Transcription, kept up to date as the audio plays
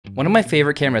One of my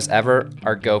favorite cameras ever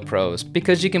are GoPros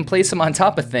because you can place them on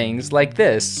top of things like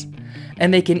this,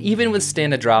 and they can even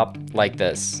withstand a drop like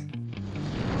this.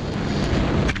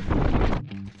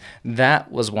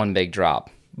 That was one big drop.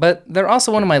 But they're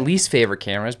also one of my least favorite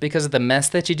cameras because of the mess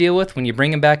that you deal with when you bring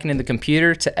them back into the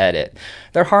computer to edit.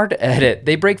 They're hard to edit.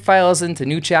 They break files into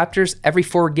new chapters every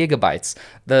 4 gigabytes.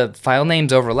 The file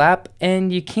names overlap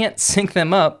and you can't sync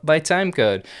them up by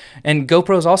timecode. And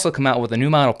GoPros also come out with a new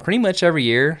model pretty much every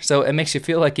year, so it makes you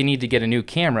feel like you need to get a new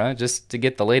camera just to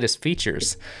get the latest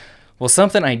features. Well,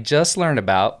 something I just learned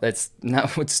about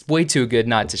it's way too good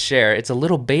not to share. It's a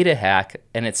little beta hack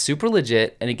and it's super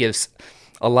legit and it gives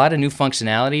a lot of new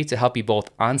functionality to help you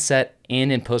both on set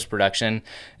and in post-production.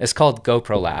 It's called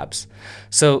GoPro Labs.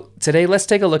 So today let's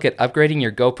take a look at upgrading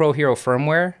your GoPro Hero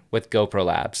firmware with GoPro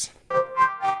Labs.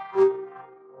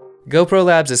 GoPro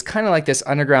Labs is kind of like this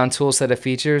underground tool set of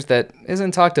features that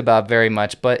isn't talked about very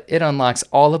much, but it unlocks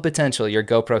all the potential your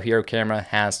GoPro Hero camera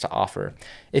has to offer.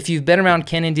 If you've been around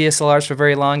Canon DSLRs for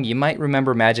very long, you might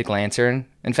remember Magic Lantern.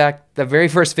 In fact, the very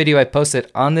first video I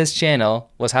posted on this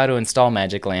channel was how to install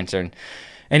Magic Lantern.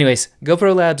 Anyways,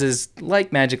 GoPro Labs is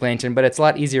like Magic Lantern, but it's a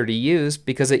lot easier to use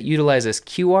because it utilizes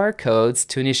QR codes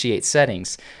to initiate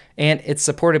settings, and it's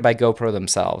supported by GoPro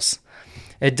themselves.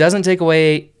 It doesn't take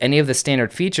away any of the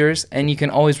standard features, and you can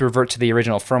always revert to the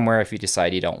original firmware if you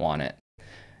decide you don't want it.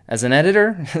 As an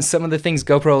editor, some of the things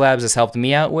GoPro Labs has helped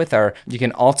me out with are you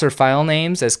can alter file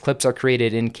names as clips are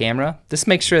created in camera. This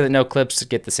makes sure that no clips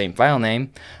get the same file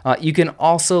name. You can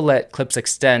also let clips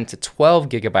extend to 12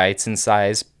 gigabytes in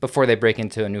size before they break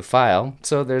into a new file,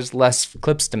 so there's less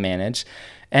clips to manage.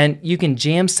 And you can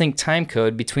jam sync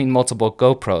timecode between multiple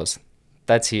GoPros.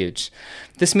 That's huge.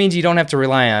 This means you don't have to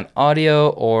rely on audio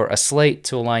or a slate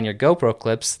to align your GoPro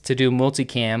clips to do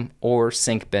multicam or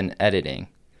sync bin editing.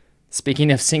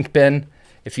 Speaking of sync bin,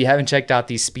 if you haven't checked out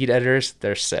these speed editors,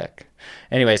 they're sick.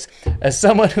 Anyways, as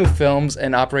someone who films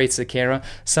and operates the camera,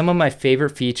 some of my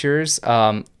favorite features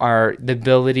are the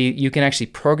ability, you can actually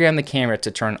program the camera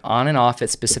to turn on and off at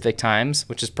specific times,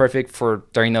 which is perfect for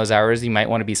during those hours you might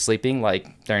want to be sleeping,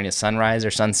 like during a sunrise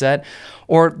or sunset.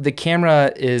 Or the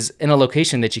camera is in a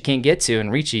location that you can't get to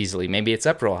and reach easily. Maybe it's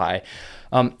up real high.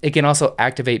 It can also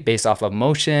activate based off of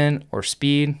motion or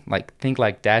speed, think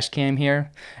like dash cam here.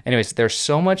 Anyways, there's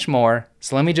so much more,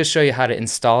 so let me just show you how to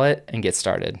install it and get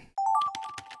started.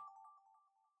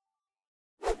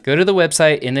 Go to the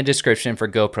website in the description for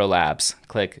GoPro Labs.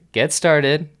 Click Get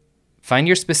Started. Find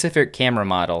your specific camera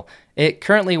model. It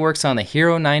currently works on the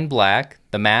Hero 9 Black,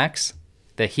 the Max,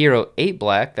 the Hero 8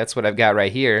 Black, that's what I've got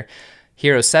right here,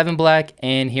 Hero 7 Black,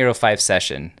 and Hero 5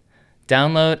 Session.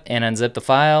 Download and unzip the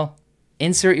file.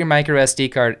 Insert your micro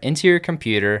SD card into your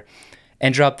computer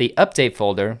and drop the update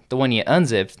folder, the one you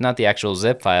unzipped, not the actual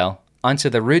zip file, onto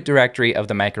the root directory of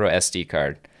the micro SD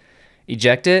card.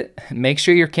 Eject it, make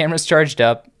sure your camera's charged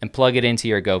up, and plug it into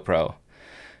your GoPro.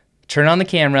 Turn on the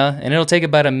camera, and it'll take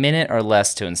about a minute or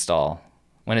less to install.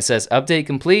 When it says update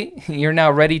complete, you're now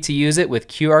ready to use it with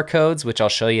QR codes, which I'll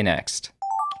show you next.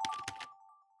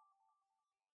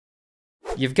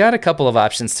 You've got a couple of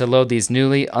options to load these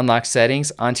newly unlocked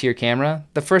settings onto your camera.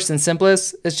 The first and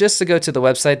simplest is just to go to the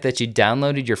website that you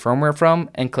downloaded your firmware from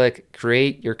and click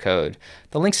Create Your Code.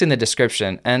 The link's in the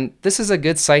description, and this is a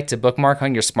good site to bookmark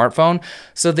on your smartphone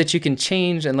so that you can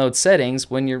change and load settings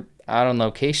when you're out on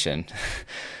location.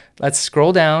 Let's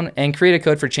scroll down and create a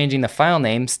code for changing the file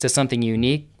names to something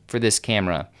unique for this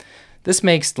camera. This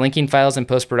makes linking files in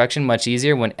post-production much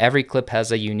easier when every clip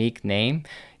has a unique name.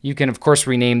 You can of course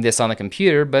rename this on the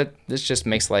computer, but this just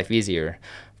makes life easier.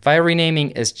 File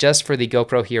renaming is just for the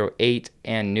GoPro Hero 8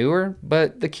 and newer,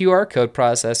 but the QR code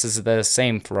process is the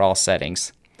same for all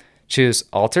settings. Choose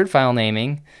Altered File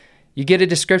Naming. You get a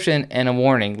description and a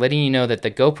warning letting you know that the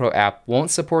GoPro app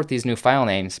won't support these new file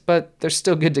names, but they're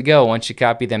still good to go once you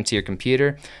copy them to your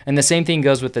computer. And the same thing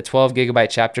goes with the 12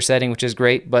 gigabyte chapter setting, which is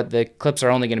great, but the clips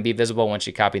are only going to be visible once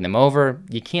you copy them over.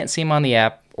 You can't see them on the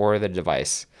app or the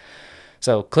device.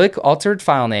 So click Altered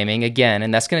File Naming again,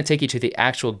 and that's going to take you to the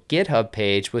actual GitHub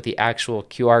page with the actual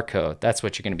QR code. That's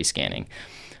what you're going to be scanning.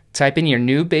 Type in your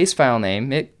new base file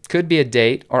name. It could be a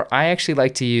date, or I actually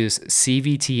like to use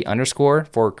CVT_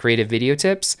 for creative video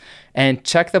tips, and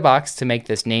check the box to make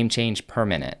this name change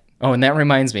permanent. Oh, and that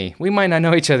reminds me, we might not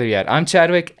know each other yet. I'm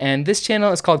Chadwick, and this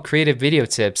channel is called Creative Video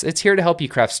Tips. It's here to help you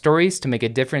craft stories to make a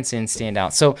difference and stand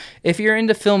out. So if you're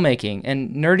into filmmaking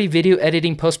and nerdy video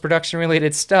editing, post-production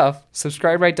related stuff,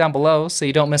 subscribe right down below so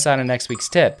you don't miss out on next week's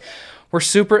tip. We're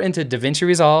super into DaVinci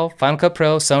Resolve, Final Cut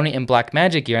Pro, Sony, and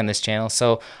Blackmagic here on this channel,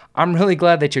 so I'm really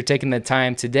glad that you're taking the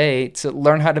time today to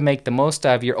learn how to make the most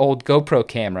out of your old GoPro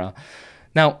camera.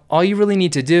 Now, all you really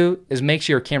need to do is make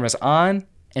sure your camera's on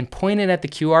and point it at the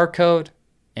QR code,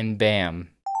 and bam.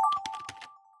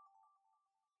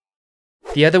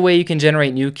 The other way you can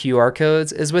generate new QR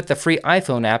codes is with the free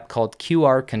iPhone app called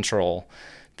QRControl.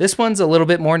 This one's a little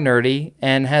bit more nerdy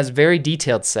and has very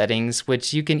detailed settings,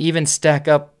 which you can even stack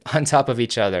up on top of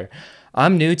each other.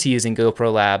 I'm new to using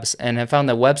GoPro Labs and have found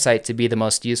the website to be the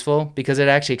most useful because it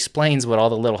actually explains what all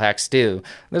the little hacks do.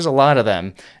 There's a lot of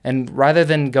them, and rather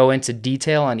than go into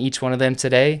detail on each one of them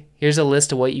today, here's a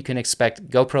list of what you can expect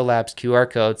GoPro Labs QR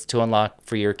codes to unlock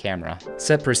for your camera.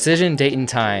 Set precision, date, and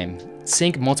time.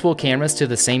 Sync multiple cameras to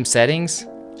the same settings.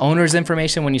 Owner's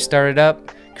information when you start it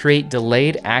up. Create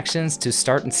delayed actions to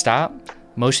start and stop.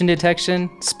 Motion detection,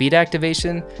 speed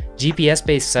activation,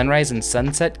 GPS-based sunrise and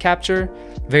sunset capture,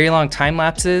 very long time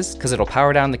lapses because it'll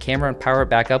power down the camera and power it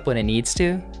back up when it needs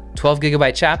to,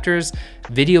 12GB chapters,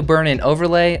 video burn and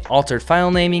overlay, altered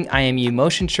file naming, IMU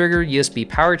motion trigger, USB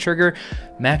power trigger,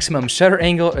 maximum shutter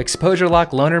angle, exposure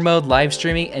lock, loaner mode, live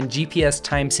streaming, and GPS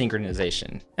time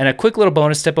synchronization. And a quick little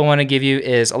bonus tip I want to give you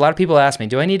is a lot of people ask me,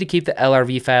 do I need to keep the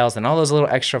LRV files and all those little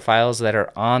extra files that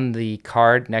are on the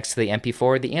card next to the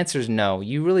MP4? The answer is no.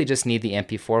 You really just need the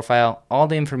MP4 file. All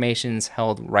the information is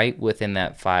held right within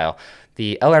that file.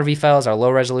 The LRV files are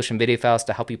low resolution video files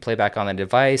to help you play back on the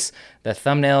device. The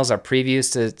thumbnails are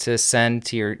previews to send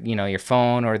to your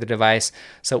phone or the device.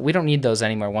 So we don't need those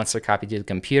anymore once they're copied to the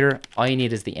computer. All you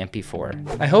need is the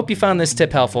MP4. I hope you found this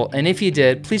tip helpful, and if you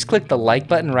did, please click the like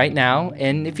button right now,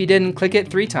 and if you didn't, click it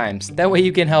 3 times. That way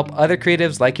you can help other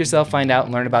creatives like yourself find out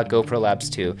and learn about GoPro Labs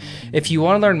too. If you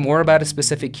want to learn more about a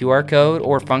specific QR code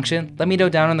or function, let me know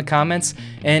down in the comments,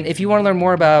 and if you want to learn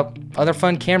more about other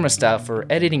fun camera stuff or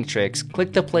editing tricks,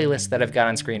 click the playlist that I've got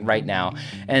on screen right now.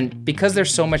 And because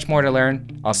there's so much more to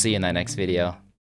learn, I'll see you in that next video.